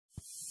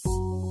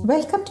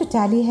Welcome to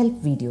Tally Help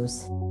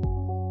videos.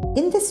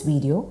 In this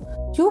video,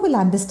 you will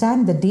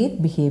understand the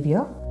date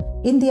behavior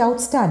in the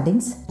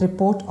outstandings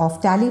report of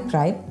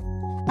tallyprime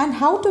and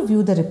how to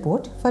view the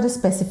report for a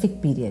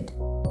specific period.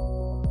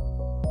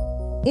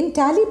 In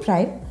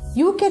tallyprime,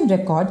 you can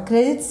record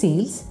credit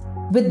sales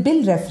with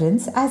bill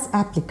reference as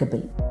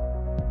applicable.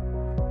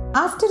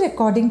 After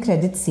recording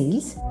credit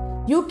sales,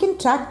 you can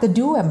track the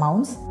due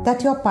amounts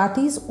that your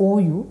parties owe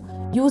you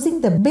using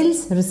the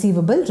bills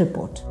receivable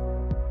report.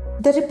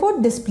 The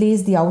report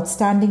displays the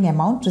outstanding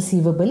amount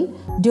receivable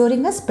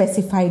during a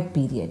specified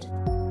period.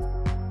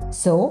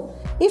 So,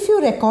 if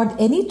you record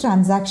any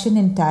transaction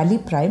in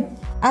tallyprime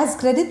as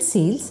credit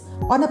sales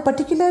on a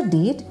particular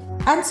date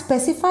and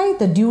specify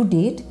the due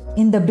date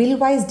in the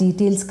bill-wise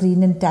detail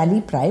screen in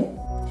tallyprime,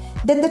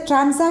 then the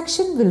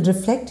transaction will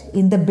reflect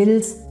in the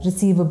bills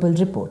receivable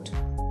report.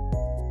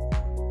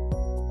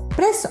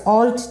 Press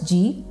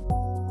Alt-G,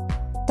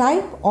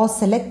 type or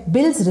select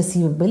bills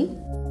receivable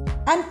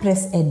and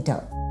press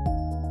enter.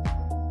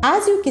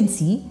 As you can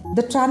see,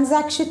 the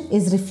transaction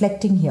is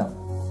reflecting here.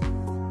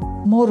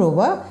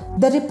 Moreover,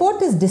 the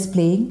report is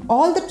displaying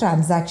all the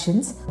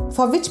transactions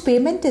for which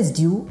payment is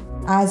due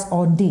as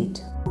on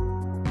date.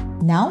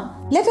 Now,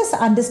 let us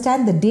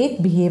understand the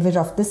date behavior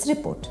of this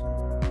report.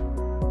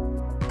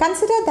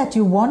 Consider that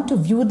you want to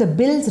view the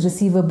bills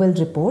receivable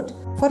report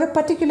for a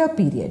particular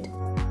period.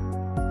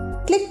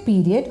 Click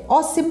period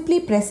or simply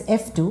press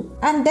F2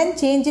 and then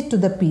change it to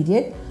the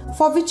period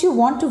for which you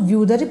want to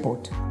view the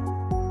report.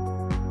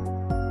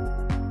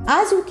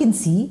 As you can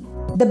see,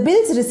 the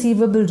bills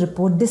receivable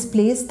report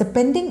displays the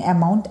pending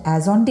amount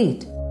as on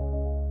date.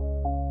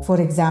 For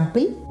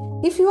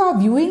example, if you are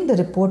viewing the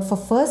report for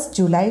 1st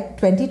July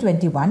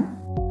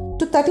 2021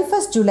 to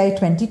 31st July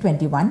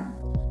 2021,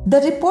 the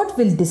report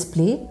will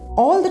display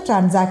all the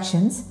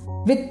transactions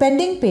with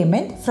pending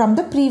payment from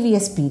the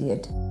previous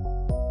period.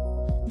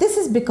 This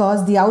is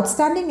because the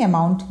outstanding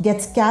amount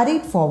gets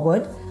carried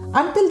forward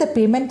until the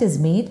payment is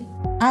made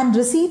and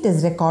receipt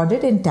is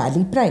recorded in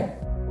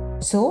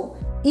tallyprime. So,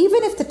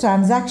 even if the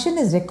transaction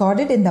is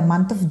recorded in the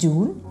month of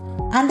June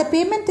and the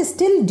payment is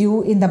still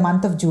due in the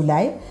month of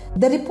July,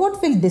 the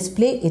report will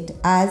display it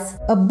as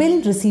a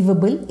bill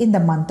receivable in the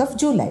month of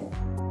July.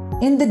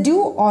 In the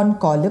due on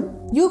column,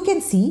 you can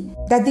see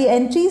that the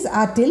entries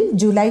are till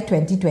July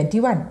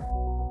 2021.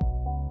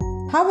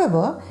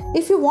 However,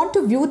 if you want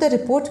to view the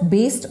report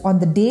based on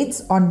the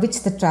dates on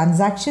which the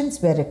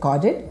transactions were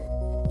recorded,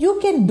 you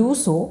can do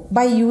so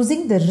by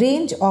using the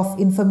range of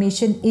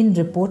information in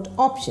report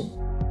option.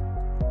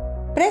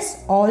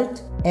 Press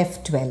Alt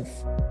F12.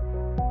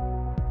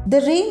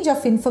 The range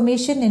of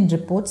information in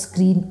report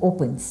screen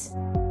opens.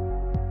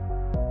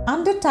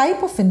 Under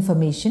type of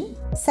information,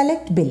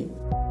 select bill.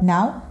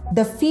 Now,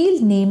 the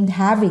field named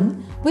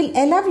having will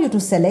allow you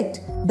to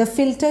select the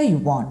filter you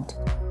want.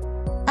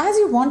 As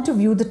you want to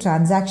view the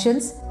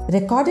transactions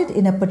recorded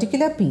in a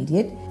particular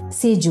period,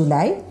 say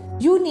July,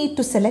 you need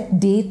to select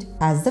date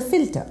as the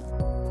filter.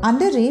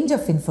 Under range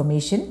of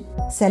information,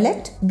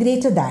 select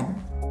greater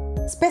than.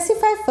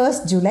 Specify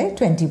 1st July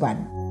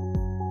 21.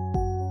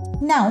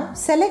 Now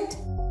select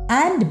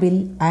and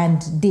bill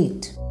and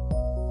date.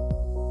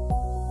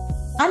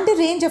 Under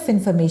range of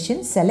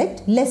information,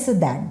 select lesser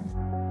than.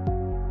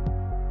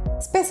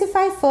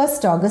 Specify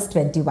 1st August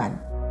 21.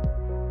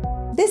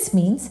 This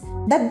means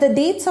that the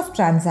dates of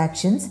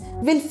transactions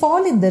will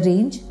fall in the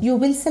range you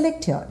will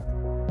select here.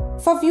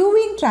 For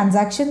viewing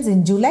transactions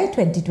in July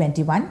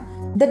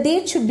 2021, the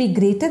date should be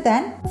greater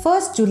than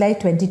 1st July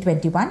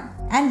 2021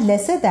 and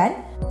lesser than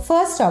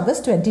 1st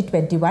August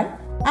 2021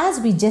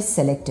 as we just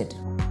selected.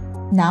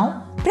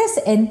 Now press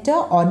enter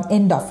on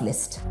end of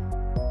list.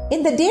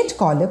 In the date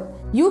column,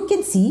 you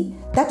can see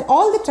that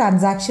all the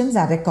transactions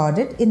are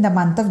recorded in the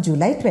month of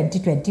July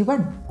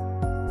 2021.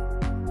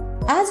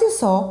 As you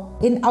saw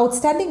in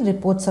outstanding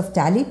reports of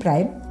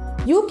tallyprime,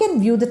 you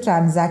can view the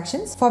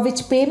transactions for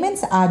which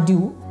payments are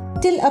due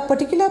till a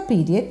particular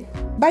period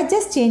by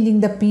just changing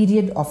the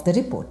period of the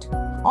report.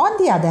 On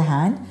the other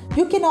hand,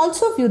 you can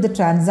also view the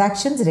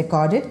transactions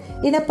recorded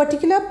in a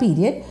particular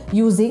period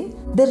using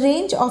the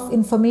range of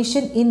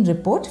information in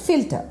report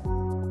filter.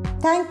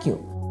 Thank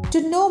you.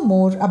 To know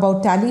more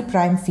about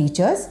tallyprime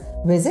features,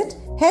 visit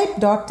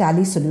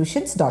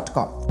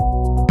help.tallysolutions.com.